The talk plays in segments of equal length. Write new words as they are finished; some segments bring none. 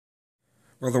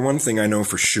Well, the one thing I know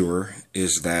for sure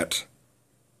is that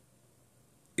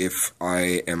if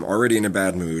I am already in a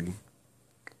bad mood,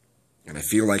 and I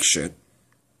feel like shit,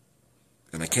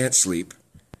 and I can't sleep,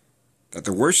 that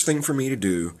the worst thing for me to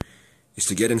do is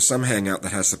to get in some hangout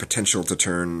that has the potential to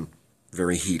turn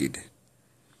very heated.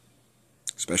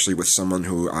 Especially with someone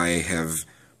who I have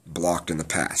blocked in the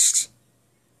past.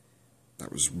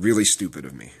 That was really stupid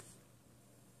of me.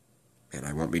 And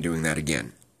I won't be doing that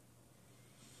again.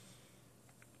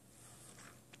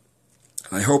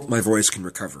 I hope my voice can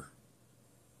recover.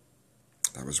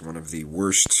 That was one of the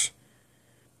worst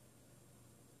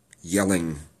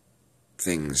yelling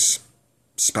things,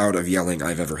 spout of yelling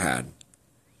I've ever had.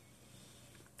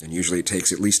 And usually it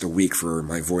takes at least a week for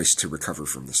my voice to recover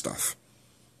from the stuff.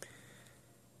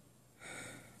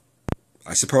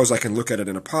 I suppose I can look at it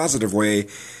in a positive way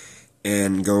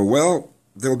and go, well,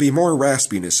 there'll be more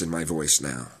raspiness in my voice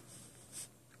now.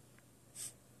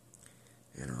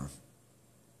 You know,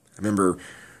 I remember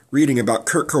reading about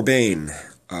Kurt Cobain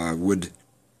would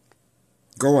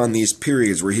go on these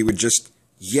periods where he would just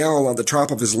yell on the top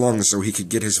of his lungs so he could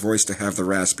get his voice to have the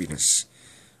raspiness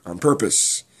on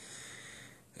purpose.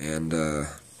 And I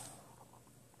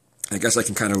guess I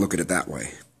can kind of look at it that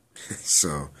way.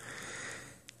 So,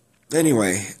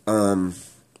 anyway,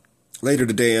 later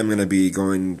today I'm going to be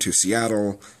going to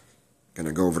Seattle. Going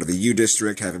to go over to the U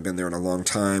District. Haven't been there in a long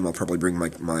time. I'll probably bring my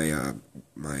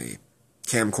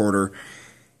camcorder.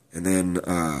 And then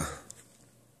I'm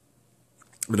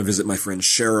going to visit my friend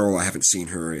Cheryl. I haven't seen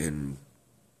her in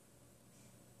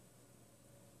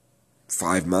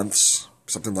 5 months,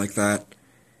 something like that.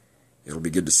 It'll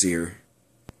be good to see her.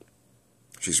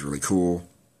 She's really cool.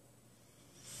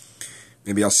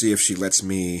 Maybe I'll see if she lets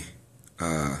me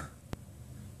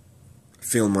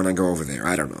film when I go over there.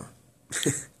 I don't know.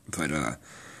 But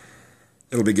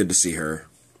it'll be good to see her.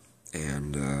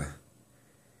 And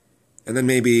then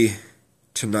maybe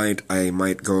tonight I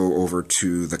might go over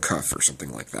to the Cuff or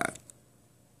something like that.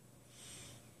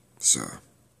 So,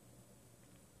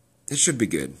 it should be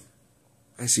good.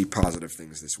 I see positive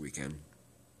things this weekend.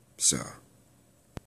 So...